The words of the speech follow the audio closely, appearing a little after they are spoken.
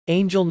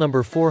Angel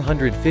number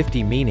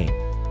 450 meaning.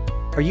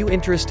 Are you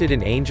interested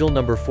in angel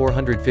number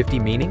 450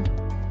 meaning?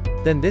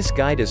 Then this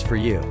guide is for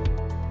you.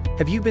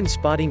 Have you been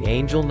spotting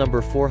angel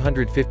number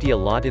 450 a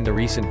lot in the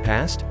recent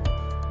past?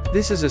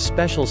 This is a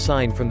special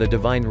sign from the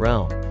divine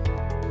realm.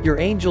 Your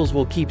angels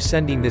will keep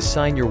sending this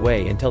sign your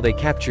way until they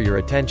capture your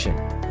attention.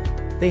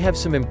 They have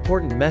some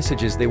important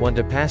messages they want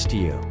to pass to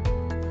you.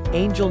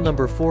 Angel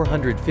number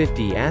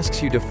 450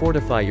 asks you to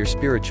fortify your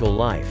spiritual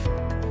life.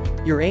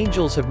 Your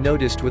angels have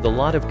noticed with a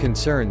lot of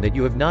concern that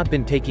you have not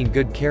been taking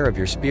good care of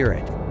your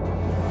spirit.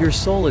 Your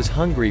soul is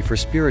hungry for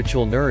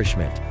spiritual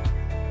nourishment.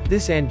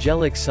 This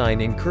angelic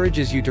sign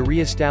encourages you to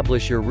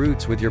re-establish your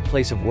roots with your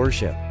place of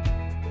worship.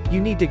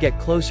 You need to get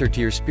closer to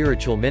your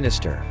spiritual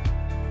minister.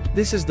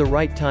 This is the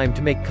right time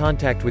to make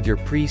contact with your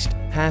priest,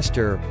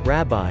 pastor,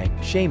 rabbi,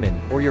 shaman,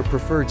 or your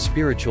preferred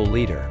spiritual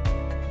leader.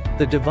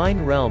 The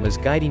divine realm is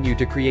guiding you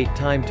to create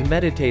time to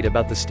meditate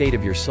about the state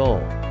of your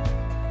soul.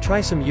 Try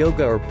some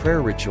yoga or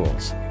prayer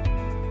rituals.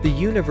 The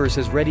universe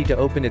is ready to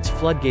open its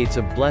floodgates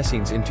of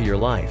blessings into your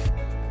life.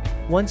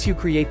 Once you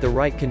create the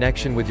right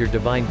connection with your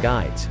divine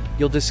guides,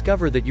 you'll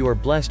discover that you are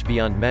blessed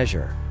beyond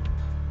measure.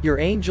 Your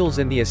angels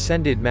and the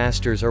ascended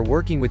masters are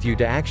working with you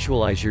to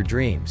actualize your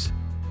dreams.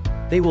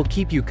 They will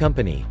keep you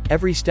company,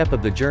 every step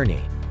of the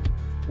journey.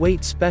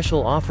 Wait,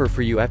 special offer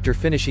for you after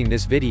finishing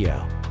this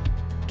video.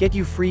 Get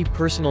you free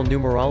personal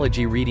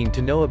numerology reading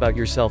to know about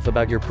yourself,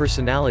 about your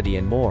personality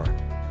and more.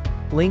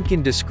 Link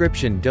in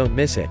description, don't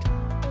miss it.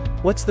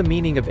 What's the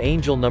meaning of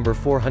angel number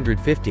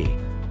 450?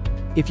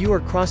 If you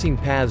are crossing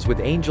paths with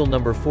angel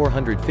number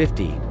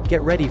 450,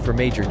 get ready for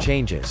major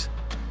changes.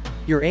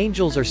 Your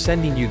angels are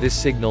sending you this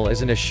signal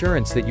as an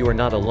assurance that you are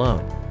not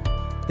alone.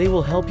 They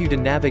will help you to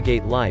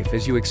navigate life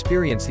as you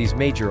experience these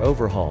major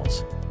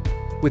overhauls.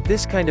 With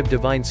this kind of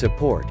divine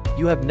support,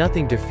 you have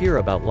nothing to fear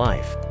about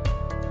life.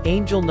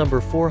 Angel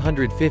number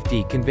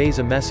 450 conveys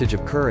a message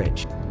of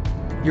courage.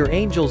 Your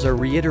angels are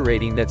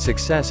reiterating that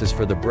success is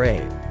for the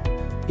brave.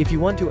 If you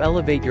want to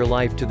elevate your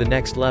life to the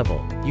next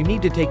level, you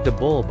need to take the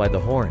bull by the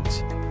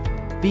horns.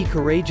 Be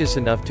courageous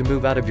enough to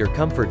move out of your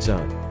comfort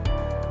zone.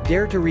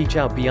 Dare to reach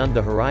out beyond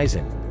the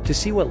horizon, to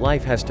see what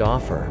life has to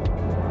offer.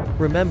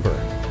 Remember,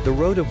 the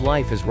road of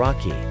life is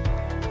rocky.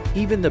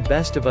 Even the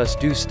best of us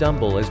do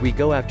stumble as we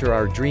go after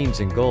our dreams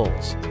and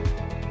goals.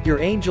 Your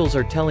angels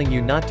are telling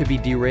you not to be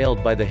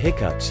derailed by the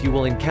hiccups you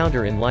will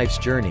encounter in life's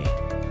journey.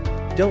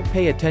 Don't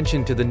pay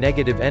attention to the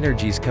negative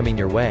energies coming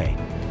your way.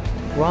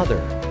 Rather,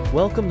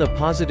 welcome the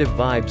positive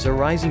vibes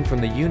arising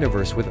from the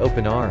universe with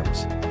open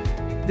arms.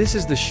 This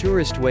is the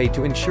surest way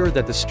to ensure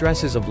that the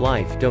stresses of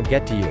life don't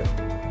get to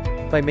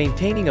you. By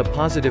maintaining a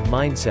positive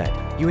mindset,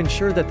 you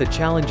ensure that the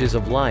challenges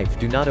of life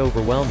do not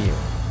overwhelm you.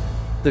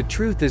 The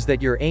truth is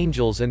that your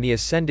angels and the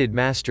ascended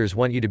masters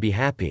want you to be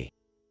happy.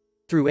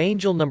 Through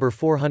angel number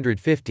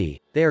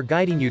 450, they are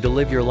guiding you to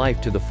live your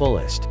life to the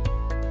fullest.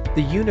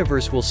 The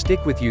universe will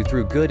stick with you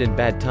through good and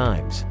bad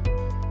times.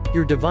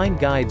 Your divine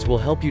guides will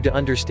help you to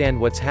understand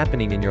what's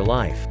happening in your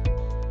life.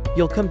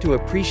 You'll come to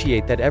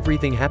appreciate that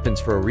everything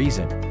happens for a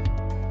reason.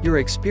 Your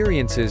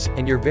experiences,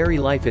 and your very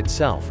life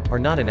itself, are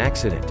not an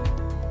accident.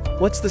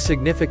 What's the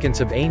significance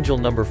of angel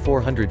number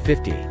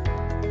 450?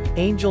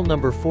 Angel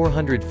number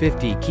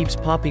 450 keeps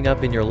popping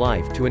up in your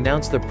life to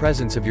announce the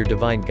presence of your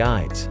divine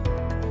guides.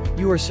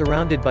 You are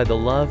surrounded by the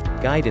love,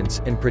 guidance,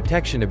 and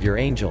protection of your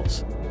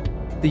angels.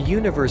 The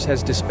universe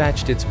has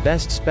dispatched its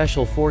best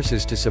special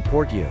forces to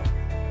support you.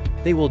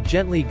 They will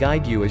gently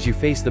guide you as you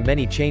face the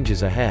many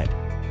changes ahead.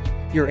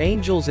 Your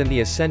angels and the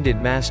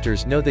ascended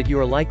masters know that you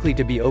are likely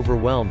to be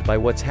overwhelmed by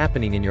what's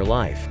happening in your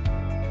life.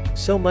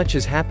 So much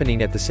is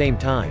happening at the same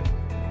time.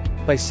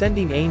 By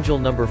sending angel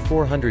number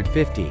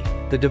 450,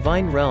 the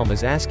divine realm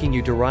is asking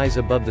you to rise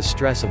above the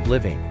stress of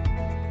living.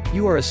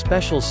 You are a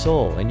special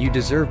soul and you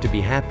deserve to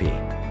be happy.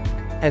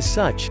 As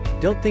such,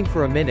 don't think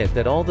for a minute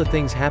that all the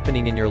things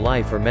happening in your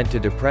life are meant to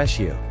depress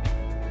you.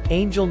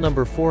 Angel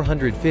number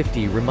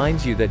 450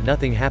 reminds you that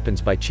nothing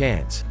happens by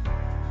chance.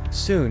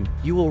 Soon,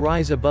 you will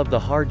rise above the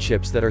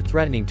hardships that are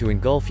threatening to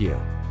engulf you.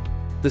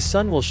 The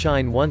sun will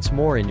shine once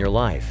more in your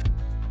life.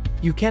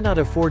 You cannot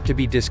afford to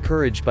be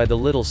discouraged by the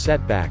little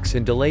setbacks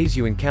and delays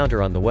you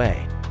encounter on the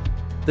way.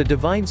 The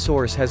divine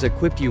source has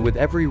equipped you with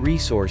every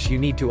resource you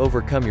need to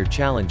overcome your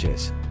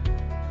challenges.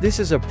 This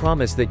is a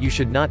promise that you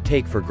should not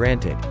take for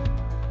granted.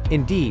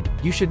 Indeed,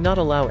 you should not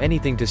allow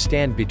anything to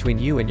stand between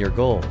you and your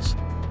goals.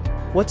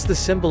 What's the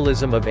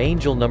symbolism of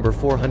angel number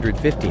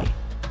 450?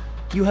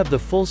 You have the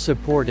full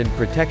support and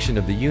protection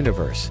of the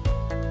universe.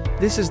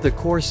 This is the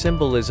core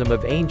symbolism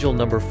of angel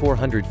number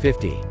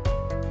 450.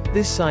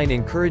 This sign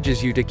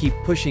encourages you to keep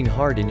pushing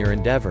hard in your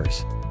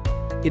endeavors.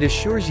 It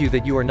assures you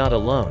that you are not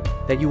alone,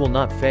 that you will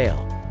not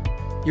fail.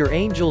 Your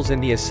angels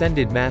and the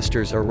ascended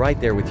masters are right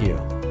there with you.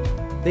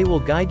 They will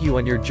guide you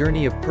on your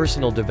journey of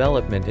personal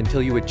development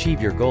until you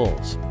achieve your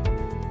goals.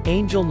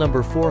 Angel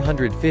number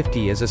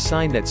 450 is a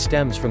sign that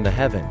stems from the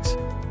heavens.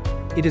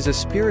 It is a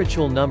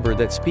spiritual number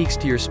that speaks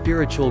to your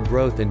spiritual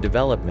growth and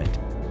development.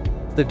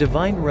 The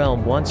divine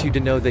realm wants you to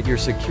know that your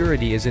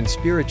security is in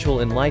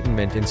spiritual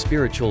enlightenment and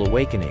spiritual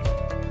awakening.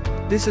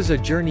 This is a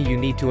journey you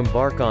need to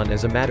embark on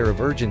as a matter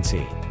of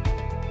urgency.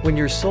 When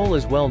your soul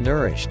is well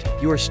nourished,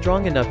 you are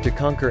strong enough to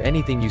conquer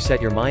anything you set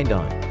your mind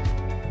on.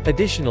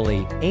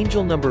 Additionally,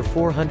 angel number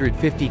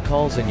 450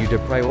 calls on you to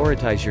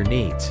prioritize your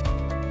needs.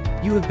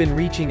 You have been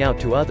reaching out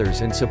to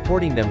others and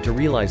supporting them to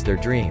realize their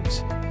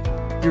dreams.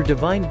 Your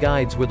divine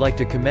guides would like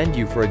to commend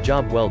you for a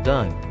job well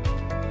done.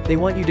 They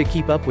want you to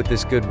keep up with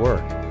this good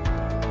work.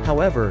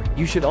 However,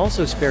 you should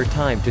also spare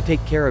time to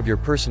take care of your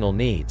personal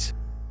needs.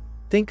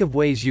 Think of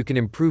ways you can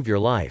improve your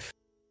life.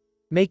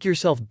 Make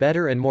yourself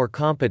better and more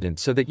competent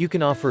so that you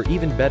can offer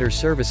even better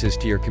services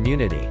to your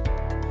community.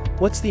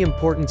 What's the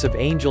importance of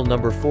angel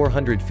number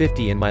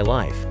 450 in my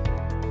life?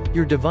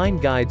 Your divine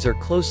guides are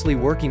closely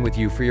working with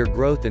you for your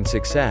growth and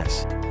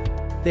success.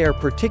 They are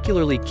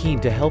particularly keen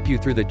to help you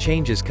through the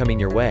changes coming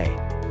your way.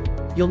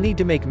 You'll need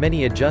to make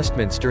many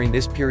adjustments during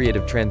this period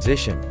of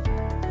transition.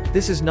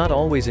 This is not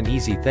always an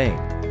easy thing.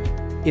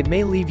 It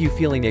may leave you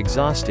feeling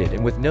exhausted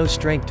and with no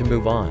strength to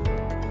move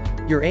on.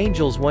 Your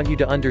angels want you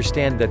to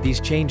understand that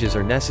these changes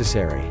are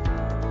necessary.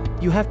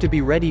 You have to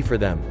be ready for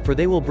them, for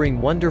they will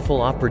bring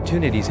wonderful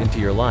opportunities into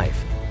your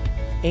life.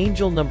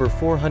 Angel number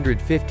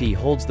 450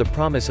 holds the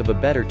promise of a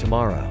better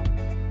tomorrow.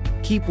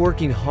 Keep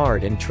working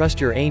hard and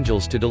trust your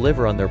angels to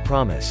deliver on their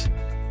promise.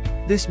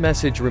 This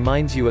message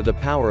reminds you of the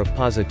power of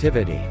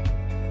positivity.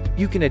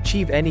 You can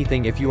achieve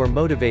anything if you are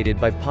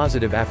motivated by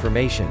positive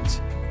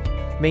affirmations.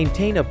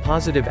 Maintain a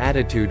positive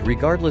attitude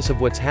regardless of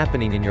what's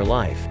happening in your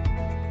life.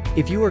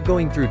 If you are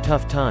going through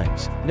tough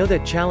times, know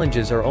that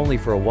challenges are only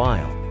for a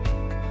while.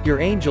 Your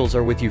angels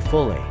are with you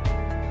fully.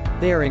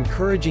 They are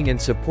encouraging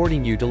and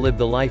supporting you to live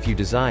the life you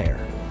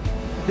desire.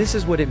 This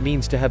is what it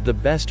means to have the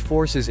best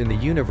forces in the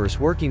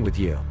universe working with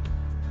you.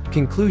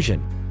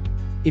 Conclusion.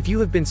 If you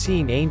have been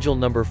seeing angel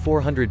number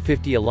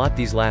 450 a lot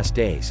these last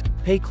days,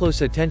 pay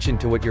close attention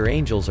to what your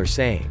angels are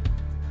saying.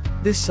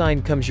 This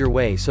sign comes your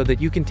way so that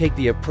you can take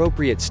the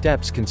appropriate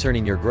steps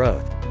concerning your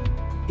growth.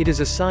 It is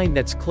a sign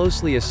that's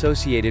closely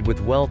associated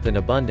with wealth and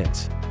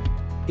abundance.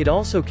 It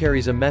also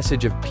carries a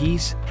message of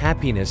peace,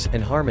 happiness,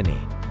 and harmony.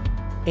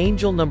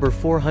 Angel number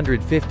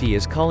 450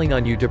 is calling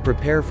on you to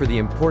prepare for the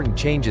important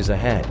changes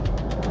ahead.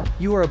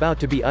 You are about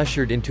to be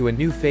ushered into a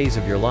new phase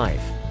of your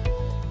life.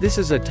 This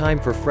is a time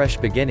for fresh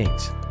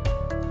beginnings.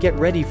 Get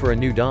ready for a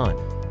new dawn.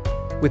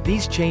 With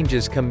these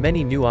changes come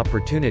many new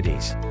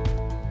opportunities.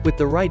 With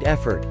the right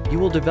effort, you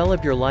will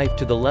develop your life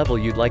to the level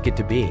you'd like it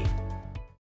to be.